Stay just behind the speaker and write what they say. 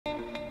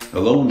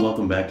Hello and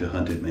welcome back to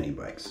Hunted Mini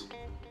Bikes.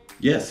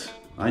 Yes,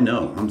 I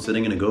know, I'm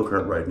sitting in a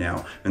go-kart right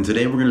now, and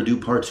today we're going to do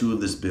part 2 of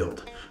this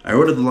build. I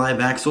ordered the live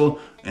axle,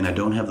 and I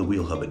don't have the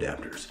wheel hub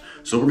adapters.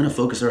 So we're going to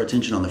focus our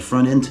attention on the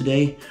front end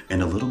today,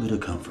 and a little bit of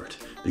comfort,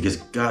 because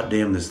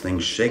goddamn this thing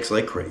shakes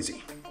like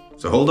crazy.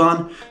 So hold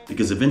on,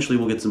 because eventually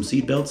we'll get some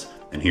seat belts,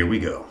 and here we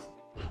go.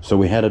 So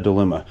we had a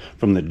dilemma.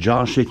 From the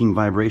jaw-shaking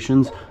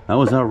vibrations, I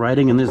was out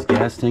riding and this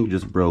gas tank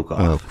just broke off.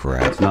 Oh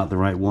crap. It's not the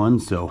right one,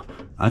 so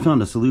I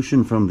found a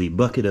solution from the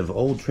bucket of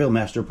old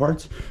Trailmaster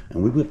parts,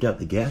 and we whipped out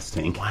the gas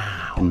tank.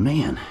 Wow. And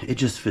man, it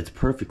just fits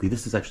perfectly.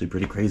 This is actually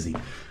pretty crazy.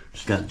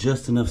 Just got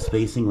just enough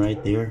spacing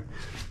right there.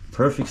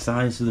 Perfect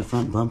size to the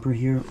front bumper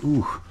here.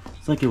 Ooh,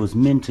 it's like it was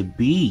meant to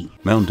be.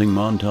 Mounting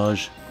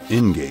montage,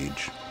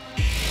 engage.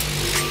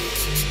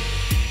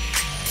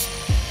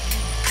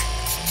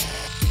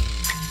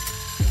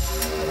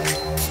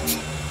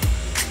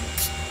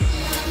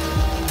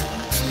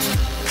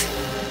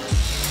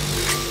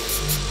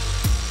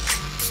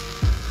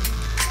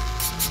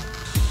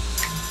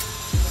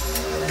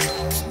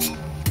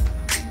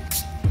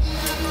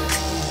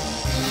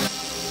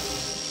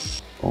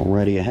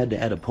 Alrighty, I had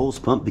to add a pulse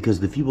pump because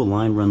the fuel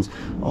line runs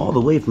all the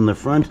way from the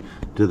front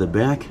to the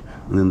back,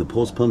 and then the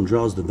pulse pump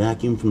draws the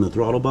vacuum from the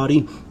throttle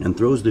body and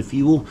throws the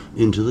fuel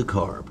into the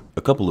carb.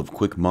 A couple of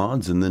quick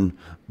mods and then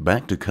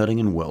back to cutting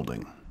and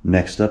welding.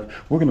 Next up,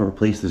 we're going to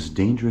replace this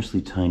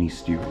dangerously tiny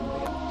steering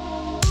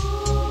wheel.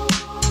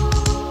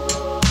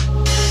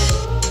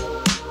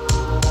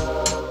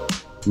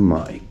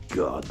 My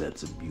God,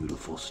 that's a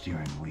beautiful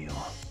steering wheel.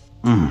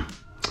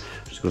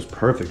 Just goes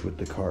perfect with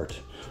the Kart.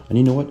 And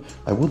you know what?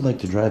 I would like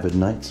to drive at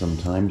night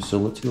sometimes, so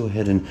let's go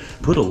ahead and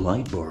put a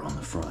light bar on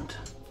the front.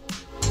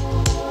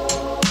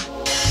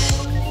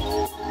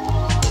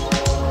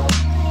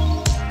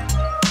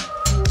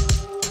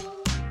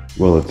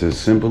 Well, it's as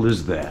simple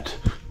as that.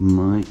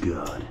 My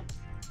God.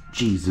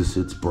 Jesus,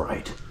 it's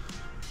bright.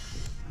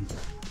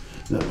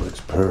 That looks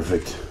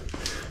perfect.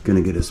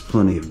 Gonna get us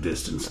plenty of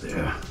distance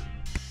there.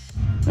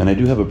 And I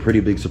do have a pretty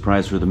big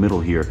surprise for the middle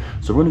here.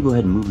 So we're gonna go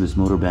ahead and move this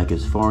motor back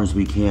as far as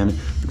we can.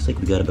 Looks like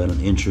we got about 1 or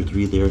 3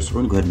 inches there. So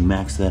we're gonna go ahead and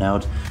max that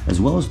out, as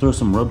well as throw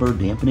some rubber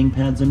dampening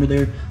pads under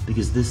there,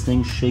 because this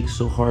thing shakes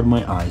so hard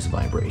my eyes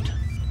vibrate.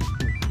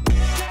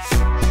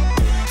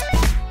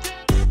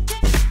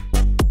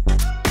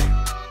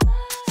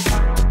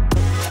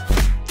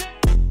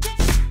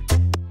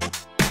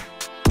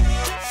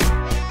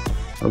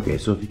 Okay,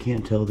 so if you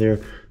can't tell there,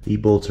 the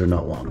bolts are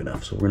not long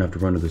enough, so we're gonna have to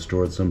run to the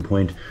store at some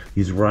point.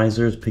 These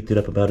risers picked it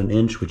up about 1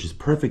 inch, which is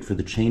perfect for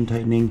the chain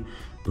tightening,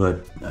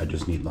 but I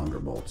just need longer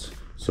bolts.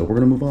 So we're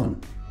gonna move on.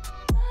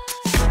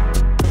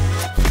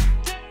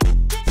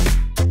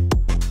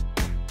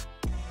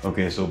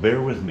 Okay, so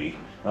bear with me.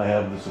 I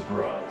have the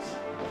surprise.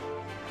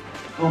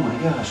 Oh my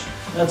gosh,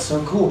 that's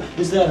so cool.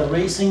 Is that a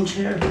racing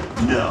chair?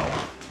 No,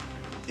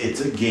 it's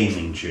a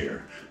gaming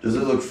chair. Does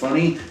it look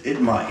funny? It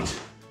might.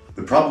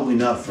 But probably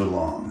not for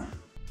long.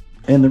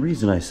 And the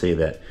reason I say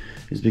that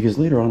is because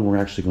later on we're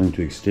actually going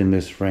to extend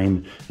this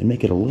frame and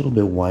make it a little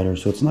bit wider,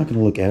 so it's not going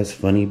to look as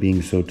funny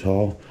being so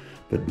tall.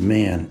 But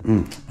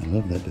man, I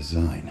love that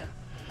design.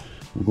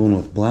 We're going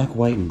with black,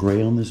 white, and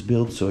gray on this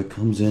build, so it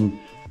comes in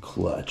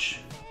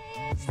clutch.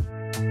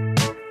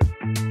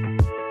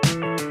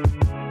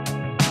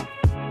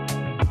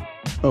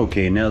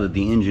 Okay, now that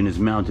the engine is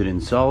mounted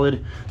and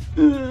solid,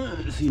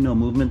 see no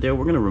movement there,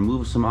 we're going to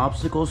remove some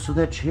obstacles so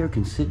that chair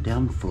can sit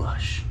down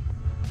flush.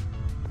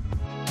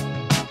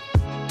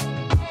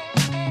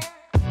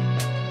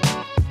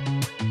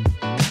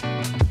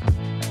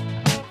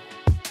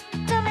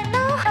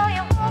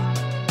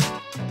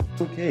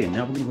 Okay,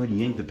 now we're going to go ahead and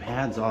yank the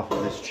pads off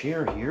of this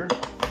chair here.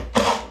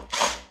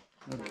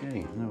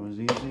 Okay, that was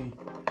easy.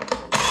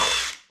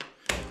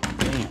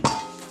 Bam.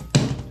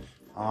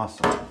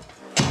 Awesome.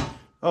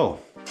 Oh,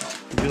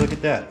 would you look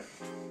at that?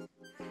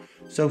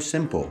 So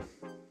simple.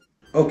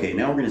 Okay,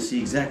 now we're going to see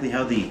exactly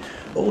how the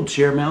old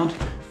chair mount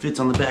fits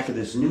on the back of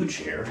this new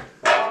chair.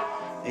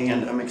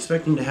 And I'm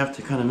expecting to have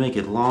to kind of make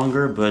it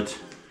longer, but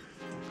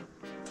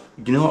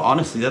you know,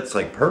 honestly, that's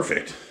like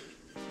perfect.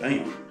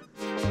 Bam.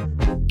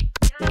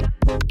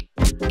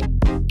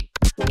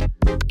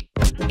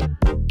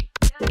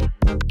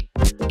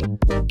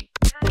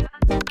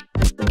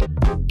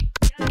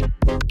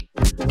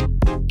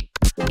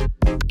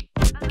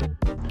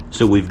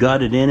 So we've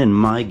got it in, and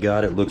my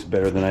God, it looks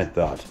better than I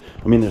thought.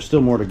 I mean, there's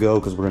still more to go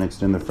because we're going to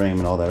extend the frame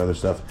and all that other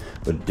stuff.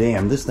 But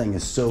damn, this thing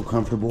is so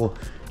comfortable.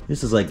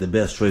 This is like the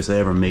best choice I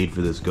ever made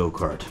for this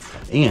go-kart.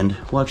 And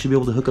we'll actually be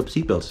able to hook up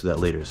seatbelts to that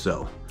later,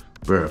 so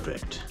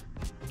perfect.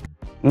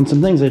 And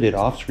some things I did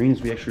off screen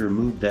is we actually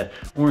removed that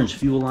orange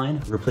fuel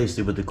line, replaced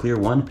it with the clear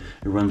one.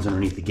 It runs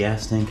underneath the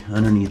gas tank,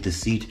 underneath the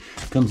seat,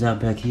 comes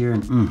out back here,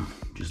 and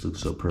just looks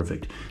so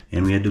perfect.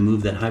 And we had to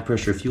move that high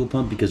pressure fuel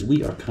pump because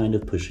we are kind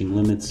of pushing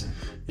limits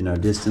in our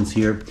distance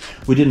here.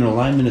 We did an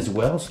alignment as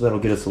well, so that'll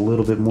get us a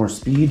little bit more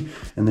speed.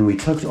 And then we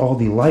tucked all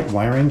the light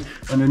wiring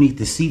underneath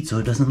the seat so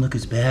it doesn't look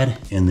as bad,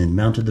 and then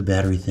mounted the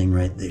battery thing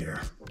right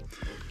there.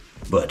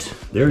 But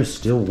there is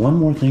still one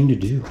more thing to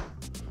do.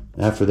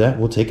 After that,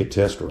 we'll take a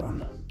test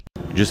run.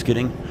 Just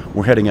kidding,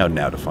 we're heading out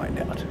now to find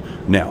out.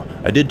 Now,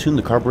 I did tune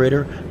the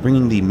carburetor,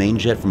 bringing the main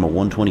jet from a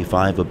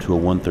 125 up to a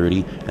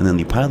 130, and then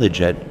the pilot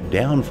jet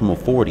down from a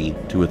 40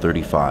 to a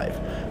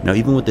 35. Now,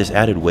 even with this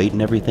added weight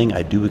and everything,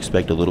 I do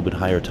expect a little bit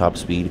higher top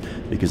speed,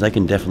 because I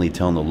can definitely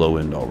tell in the low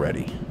end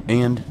already.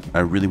 And I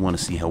really want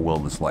to see how well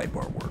this light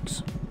bar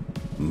works.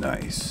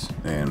 Nice,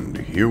 and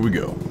here we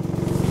go.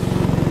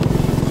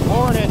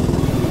 Morning.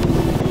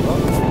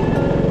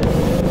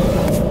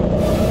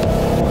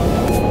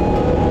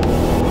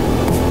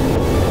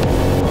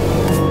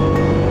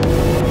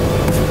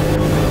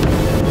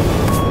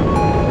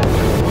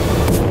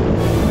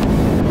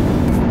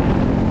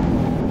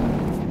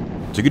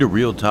 To get a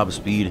real top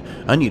speed,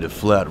 I need a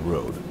flat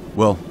road.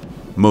 Well,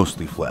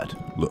 mostly flat.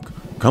 Look,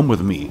 come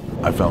with me.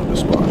 I found a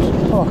spot.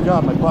 Oh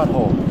God, my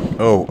butthole.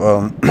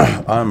 Oh,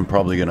 I'm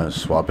probably gonna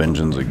swap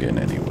engines again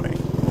anyway.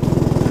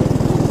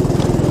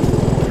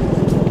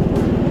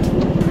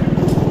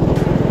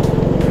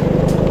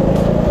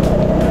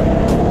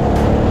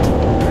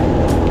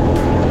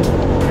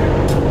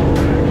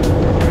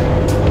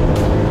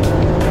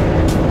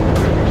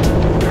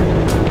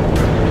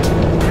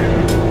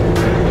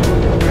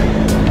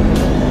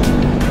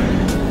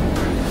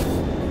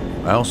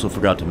 I also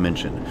forgot to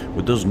mention,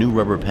 with those new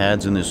rubber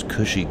pads in this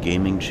cushy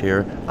gaming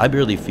chair, I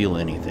barely feel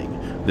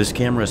anything. This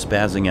camera is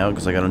spazzing out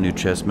because I got a new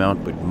chest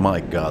mount, but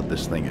my god,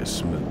 this thing is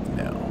smooth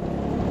now.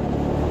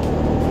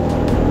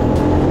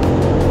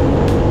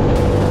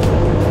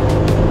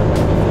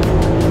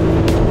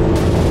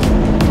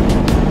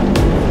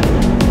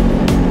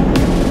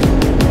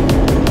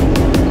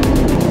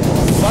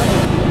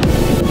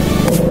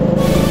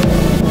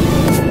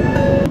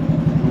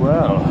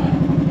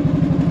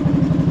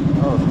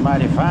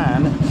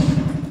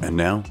 And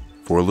now,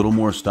 for a little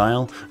more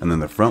style, and then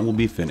the front will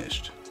be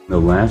finished. The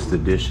last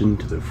addition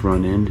to the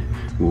front end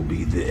will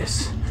be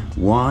this.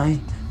 Why?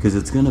 Because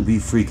it's gonna be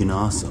freaking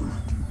awesome.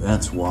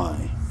 That's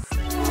why.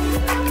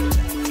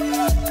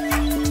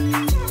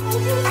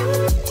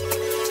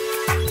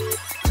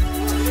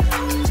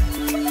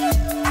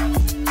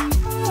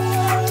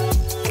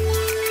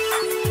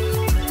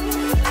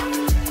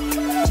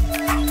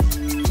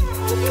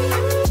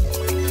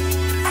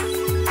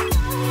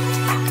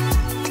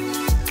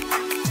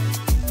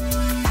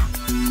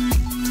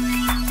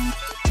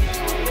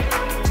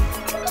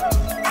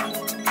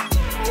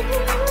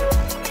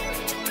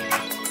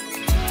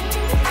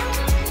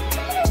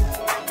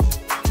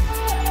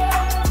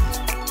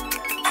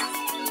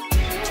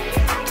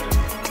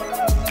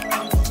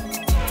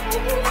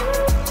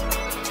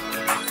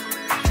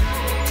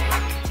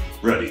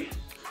 Ready.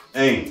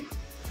 Aim.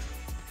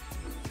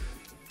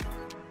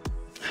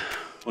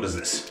 What is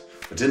this?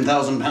 A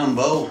 10,000-pound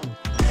bow?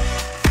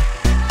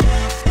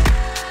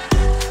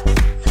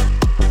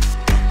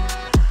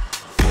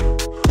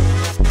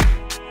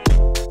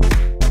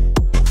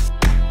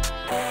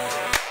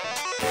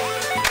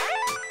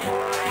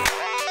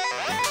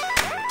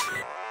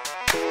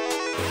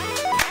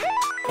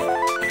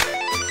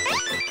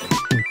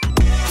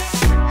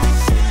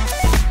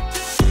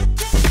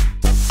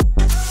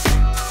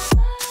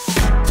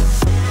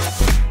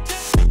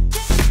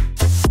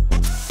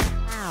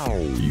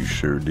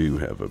 Sure do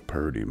have a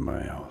purty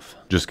mouth.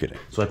 Just kidding.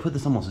 So I put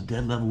this almost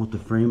dead level with the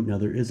frame. Now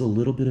there is a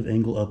little bit of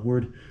angle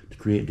upward to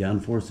create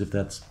downforce if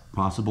that's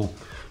possible.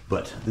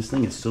 But this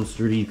thing is so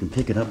sturdy, you can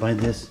pick it up by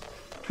this.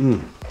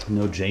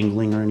 No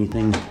jangling or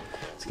anything.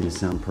 It's gonna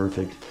sound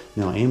perfect.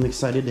 Now I am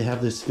excited to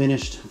have this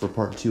finished for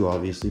part 2,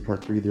 obviously.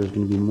 Part 3, there's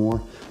gonna be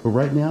more. But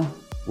right now,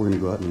 we're gonna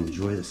go out and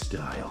enjoy the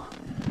style.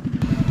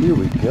 Here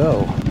we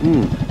go.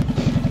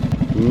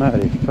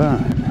 Mighty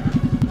fine.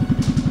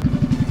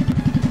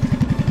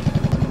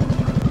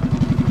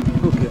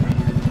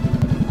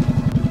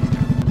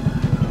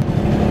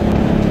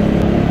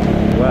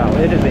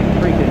 It is a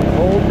freaking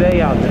cold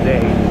day out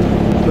today,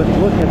 but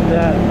look at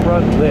that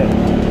front lift.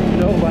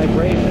 No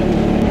vibration.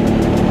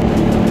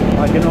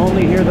 I can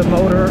only hear the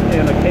motor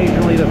and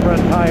occasionally the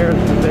front tires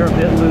because they're a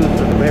bit loose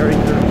or the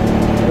bearings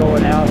are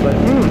going out, but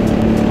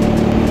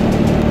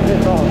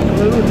it's all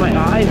smooth. My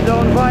eyes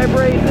don't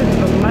vibrate. This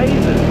is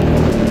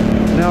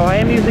amazing. Now I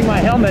am using my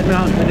helmet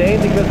mount today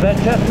because that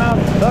chest mount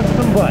sucks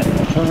some butt.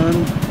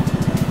 Turn.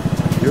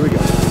 Here we go.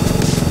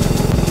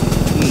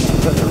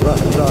 Such a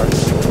rough start.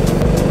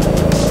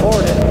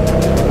 Board it.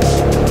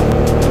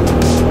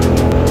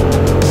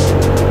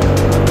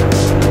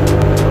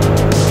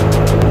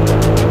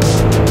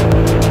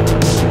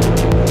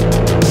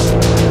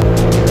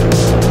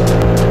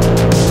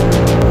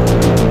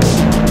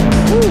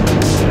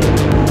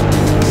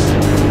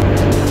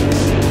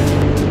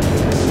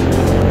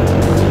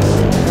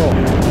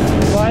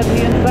 Slide the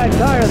inside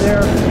tire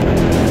there.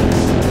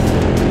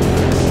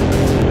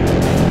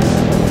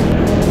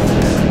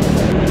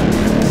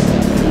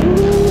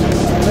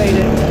 Made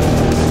it.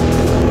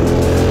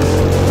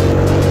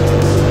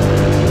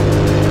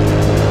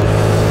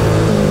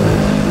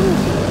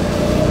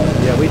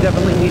 We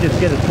definitely need to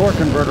get a torque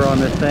converter on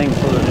this thing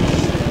so that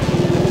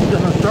it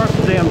doesn't start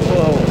so damn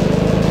slow.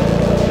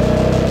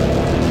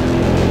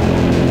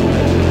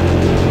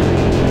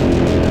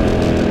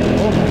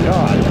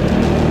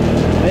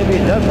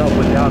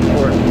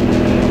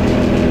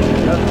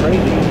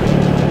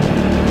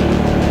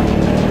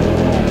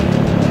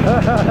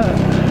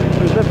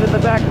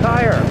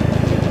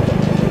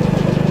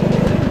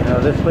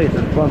 This place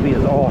is bumpy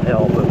as all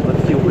hell, but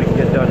let's see what we can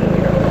get done in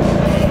here.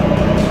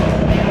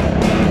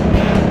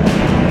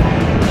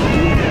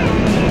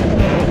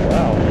 Oh,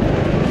 wow.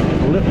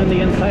 We're lifting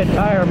the inside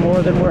tire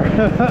more than we're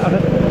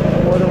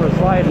more than we're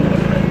sliding.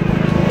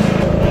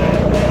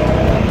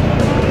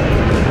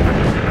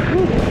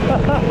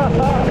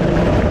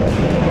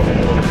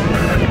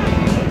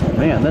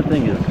 Man, that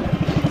thing is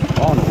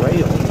on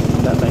rails.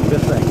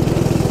 This thing.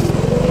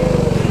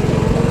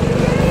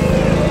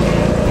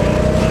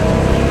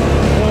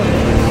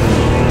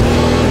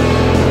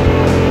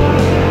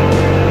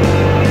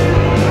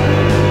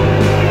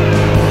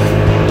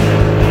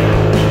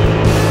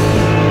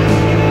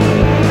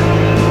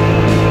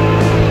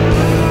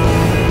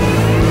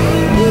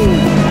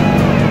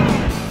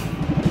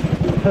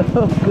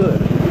 Oh, good.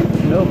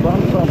 No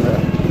bumps on the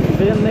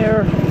fin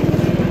there.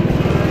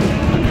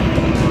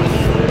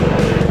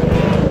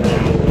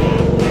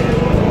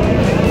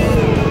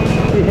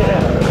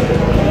 Yeah.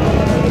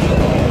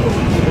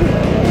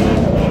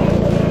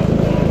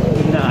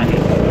 Nice.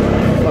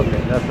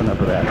 Okay, that's enough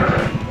of that.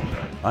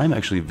 I'm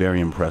actually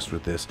very impressed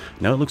with this.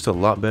 Now it looks a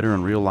lot better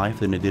in real life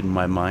than it did in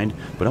my mind,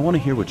 but I want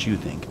to hear what you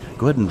think.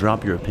 Go ahead and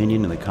drop your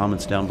opinion in the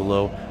comments down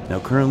below. Now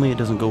currently it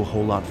doesn't go a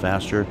whole lot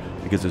faster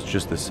because it's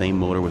just the same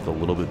motor with a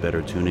little bit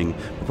better tuning,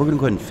 but we're going to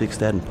go ahead and fix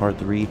that in part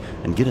 3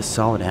 and get a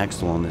solid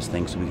axle on this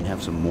thing so we can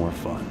have some more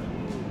fun.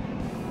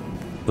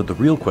 But the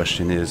real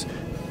question is,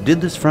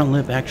 did this front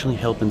lip actually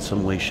help in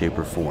some way, shape,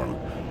 or form?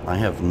 I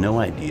have no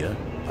idea.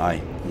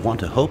 I want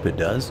to hope it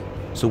does.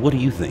 So what do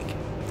you think?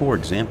 For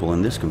example,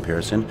 in this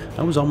comparison,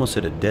 I was almost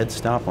at a dead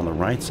stop on the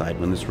right side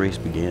when this race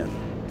began.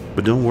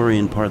 But don't worry,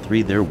 in part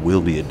 3 there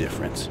will be a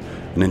difference.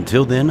 And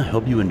until then, I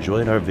hope you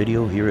enjoyed our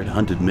video here at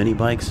Hunted Mini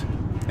Bikes,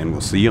 and we'll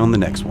see you on the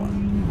next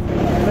one.